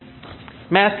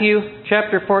Matthew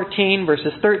chapter 14,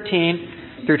 verses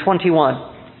 13 through 21.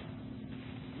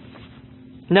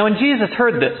 Now when Jesus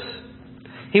heard this,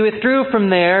 he withdrew from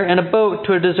there in a boat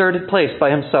to a deserted place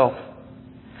by himself.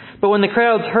 But when the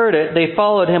crowds heard it, they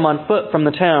followed him on foot from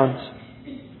the towns.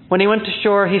 When he went to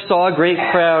shore, he saw a great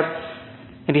crowd,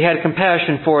 and he had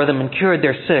compassion for them and cured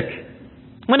their sick.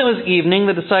 When it was evening,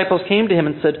 the disciples came to him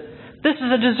and said, "This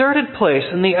is a deserted place,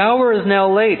 and the hour is now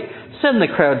late. Send the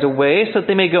crowds away, so that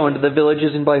they may go into the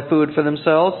villages and buy food for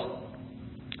themselves."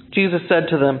 Jesus said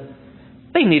to them,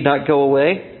 "They need not go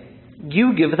away.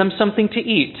 You give them something to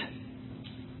eat."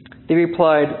 They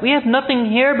replied, "We have nothing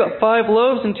here but 5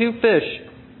 loaves and 2 fish.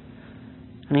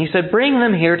 And he said, "Bring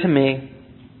them here to me."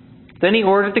 Then he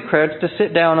ordered the crowds to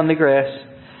sit down on the grass.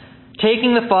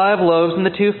 Taking the 5 loaves and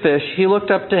the 2 fish, he looked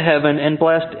up to heaven and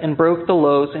blessed and broke the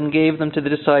loaves and gave them to the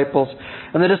disciples.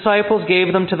 And the disciples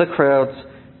gave them to the crowds.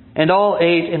 And all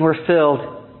ate and were filled.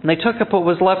 And they took up what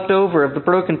was left over of the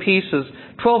broken pieces,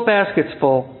 12 baskets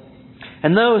full.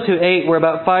 And those who ate were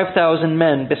about 5,000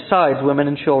 men, besides women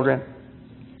and children.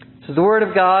 This is the word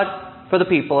of God for the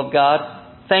people of God.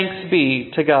 Thanks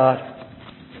be to God.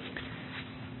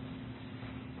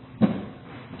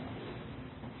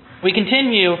 We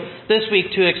continue this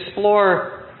week to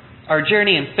explore our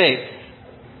journey in faith.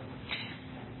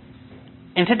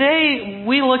 And today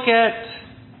we look at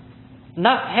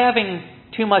not having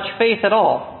too much faith at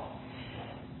all.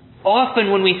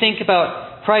 Often when we think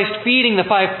about Christ feeding the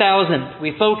 5,000,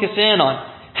 we focus in on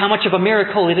how much of a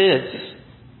miracle it is.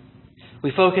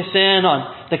 We focus in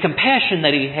on the compassion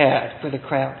that he had for the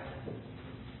crowd.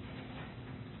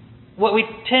 What we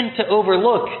tend to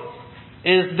overlook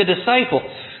is the disciples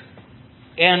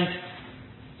and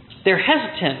their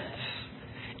hesitance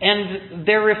and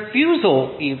their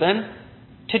refusal even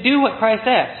to do what Christ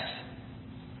asks.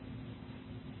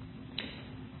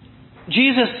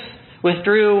 Jesus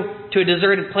withdrew to a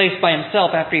deserted place by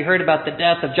himself after he heard about the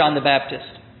death of John the Baptist.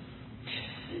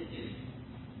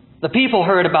 The people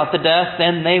heard about the death,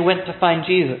 and they went to find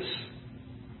Jesus.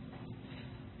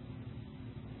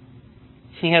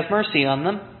 He has mercy on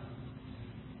them,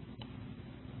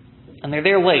 and they're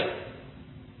there late.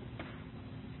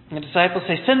 And the disciples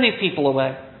say, "Send these people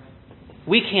away.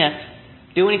 We can't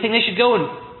do anything. They should go and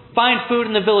find food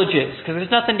in the villages, because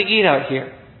there's nothing to eat out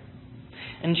here."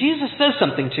 And Jesus says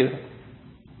something to them.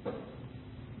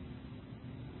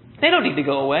 They don't need to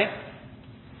go away.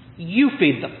 You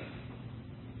feed them.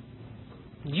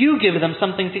 You give them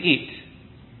something to eat.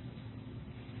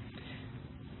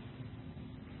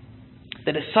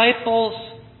 The disciples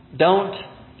don't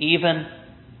even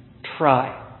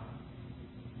try.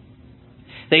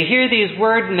 They hear these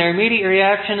words and their immediate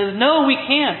reaction is, "No, we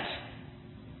can't.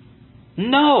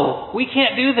 No, we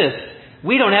can't do this.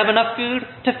 We don't have enough food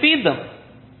to feed them."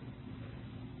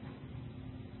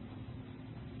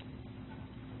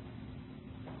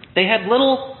 They had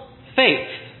little faith.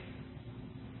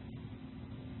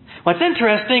 What's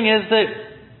interesting is that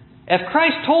if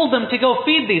Christ told them to go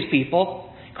feed these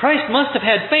people, Christ must have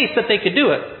had faith that they could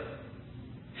do it.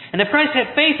 And if Christ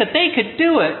had faith that they could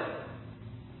do it,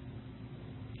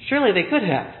 surely they could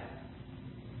have.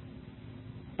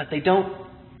 But they don't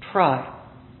try.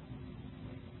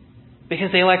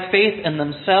 Because they lack faith in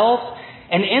themselves,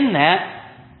 and in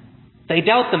that, they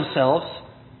doubt themselves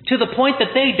to the point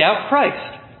that they doubt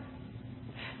Christ.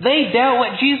 They doubt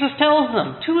what Jesus tells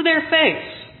them to their face.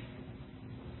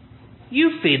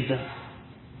 You feed them.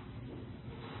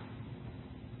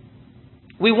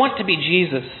 We want to be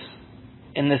Jesus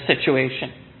in this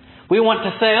situation. We want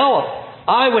to say, "Oh,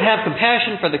 I would have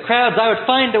compassion for the crowds. I would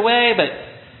find a way," but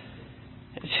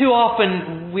too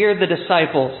often we're the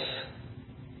disciples.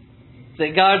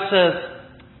 That God says,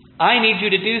 "I need you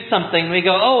to do something." We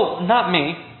go, "Oh, not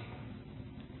me.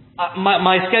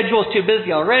 My schedule is too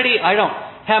busy already. I don't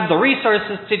have the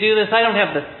resources to do this. I don't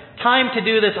have the time to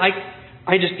do this.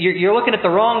 You're looking at the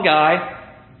wrong guy.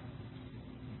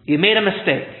 You made a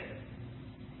mistake."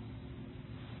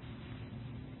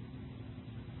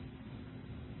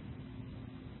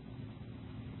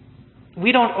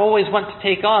 We don't always want to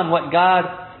take on what God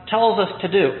tells us to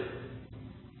do.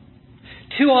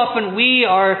 Too often we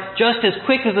are just as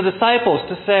quick as the disciples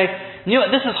to say, "You know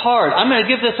what, this is hard. I'm going to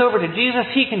give this over to Jesus.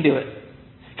 He can do it.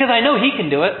 Because I know He can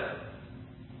do it."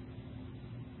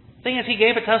 The thing is, He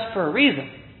gave it to us for a reason.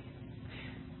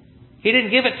 He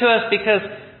didn't give it to us because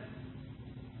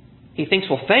He thinks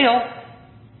we'll fail.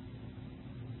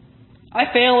 I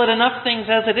fail at enough things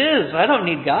as it is. I don't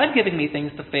need God giving me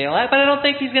things to fail at, but I don't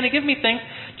think He's going to give me things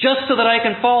just so that I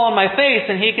can fall on my face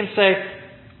and He can say,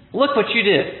 "Look what you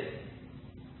did."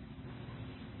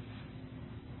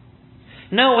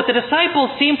 No, what the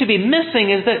disciples seem to be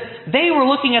missing is that they were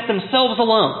looking at themselves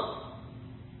alone.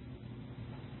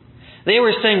 They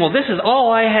were saying, well, this is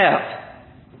all I have.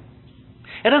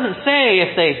 It doesn't say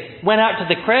if they went out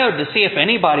to the crowd to see if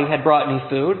anybody had brought any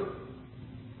food.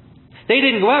 They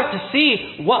didn't go out to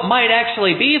see what might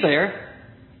actually be there.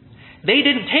 They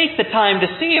didn't take the time to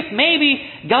see if maybe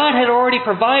God had already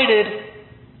provided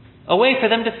a way for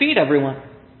them to feed everyone.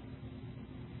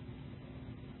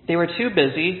 They were too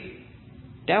busy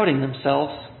doubting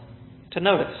themselves to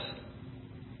notice.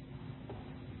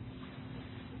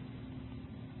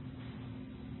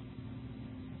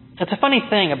 It's a funny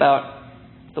thing about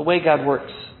the way God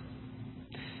works.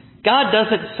 God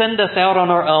doesn't send us out on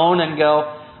our own and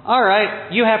go, all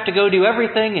right, you have to go do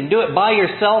everything and do it by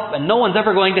yourself and no one's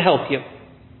ever going to help you.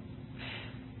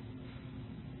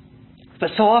 But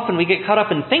so often we get caught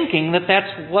up in thinking that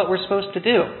that's what we're supposed to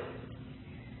do.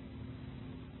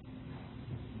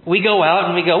 We go out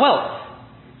and we go, well,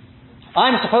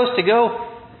 I'm supposed to go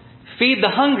feed the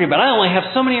hungry, but I only have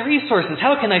so many resources.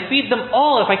 How can I feed them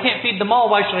all? If I can't feed them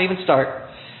all, why should I even start?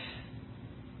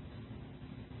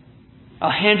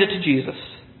 I'll hand it to Jesus.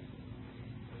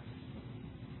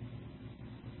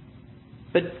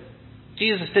 But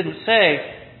Jesus didn't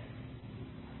say,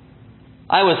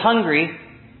 I was hungry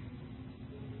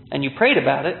and you prayed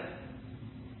about it.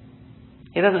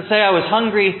 He doesn't say, I was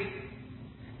hungry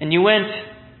and you went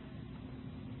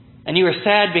and you were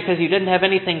sad because you didn't have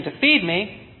anything to feed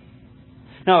me.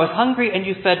 No, I was hungry and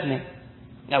you fed me.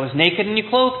 I was naked and you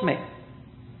clothed me.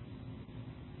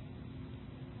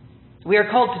 We are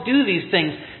called to do these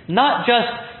things, not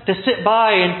just to sit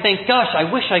by and think, gosh,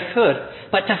 I wish I could,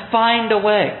 but to find a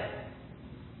way.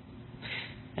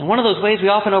 And one of those ways we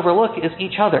often overlook is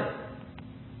each other.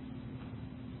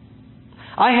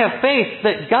 I have faith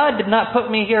that God did not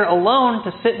put me here alone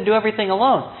to sit and do everything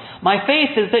alone. My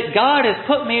faith is that God has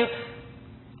put me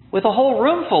with a whole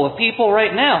room full of people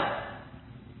right now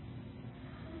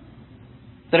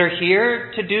that are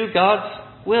here to do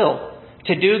God's will,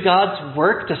 to do God's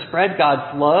work, to spread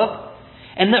God's love,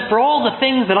 and that for all the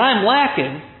things that I'm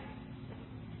lacking,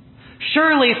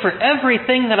 surely for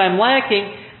everything that I'm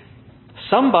lacking,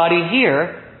 somebody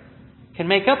here can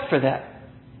make up for that.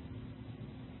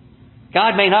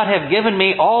 God may not have given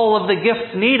me all of the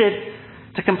gifts needed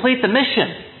to complete the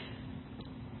mission,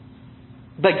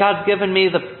 but God's given me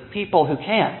the people who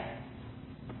can.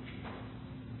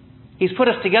 He's put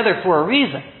us together for a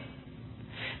reason.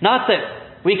 Not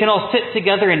that we can all sit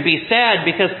together and be sad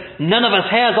because none of us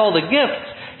has all the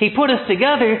gifts. He put us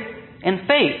together in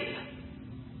faith.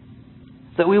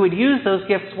 That we would use those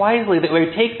gifts wisely, that we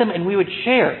would take them and we would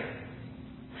share.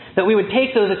 That we would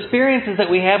take those experiences that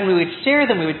we have and we would share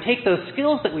them. We would take those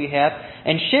skills that we have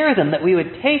and share them. That we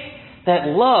would take that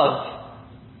love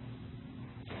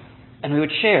and we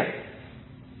would share.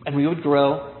 And we would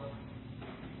grow.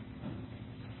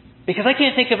 Because I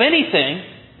can't think of anything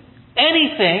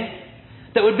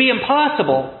that would be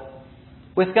impossible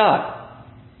with God.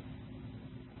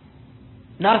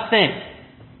 Not a thing.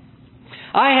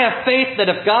 I have faith that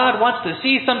if God wants to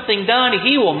see something done,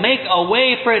 He will make a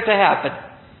way for it to happen.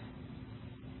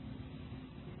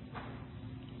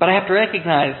 But I have to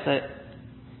recognize that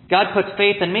God puts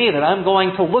faith in me that I'm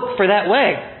going to look for that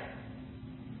way.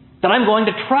 That I'm going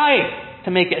to try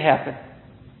to make it happen.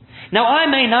 Now, I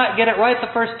may not get it right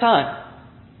the first time.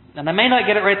 And I may not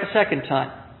get it right the second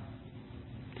time.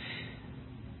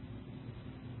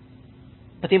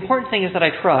 But the important thing is that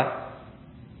I try.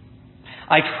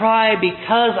 I try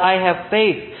because I have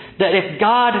faith that if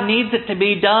God needs it to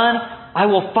be done, I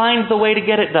will find the way to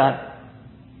get it done.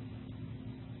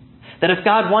 That if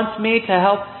God wants me to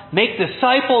help make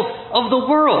disciples of the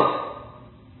world,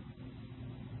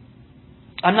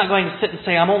 I'm not going to sit and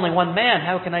say, I'm only one man.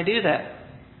 How can I do that?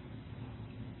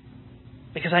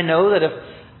 Because I know that if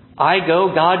I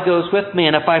go, God goes with me.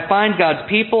 And if I find God's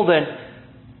people, then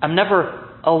I'm never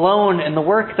alone in the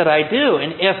work that I do.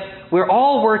 And if we're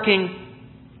all working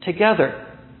together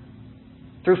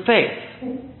through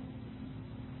faith,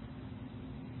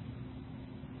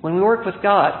 when we work with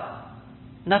God,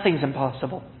 nothing's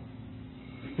impossible.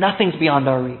 Nothing's beyond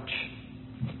our reach.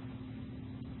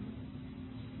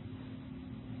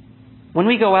 When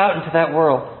we go out into that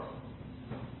world,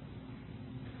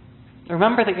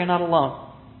 remember that you're not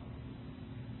alone.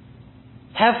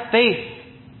 Have faith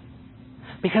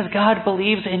because God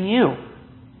believes in you.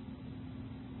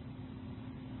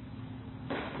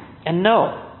 And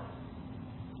know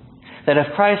that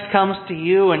if Christ comes to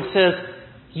you and says,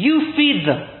 you feed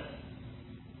them,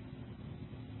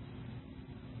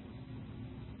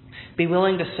 be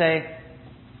willing to say,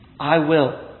 I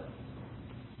will.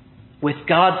 With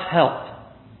God's help,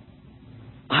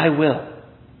 I will.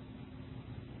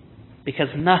 Because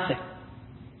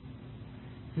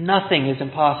nothing is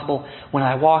impossible when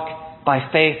I walk by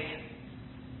faith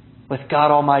with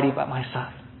God Almighty by my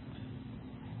side.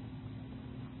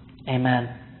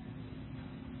 Amen.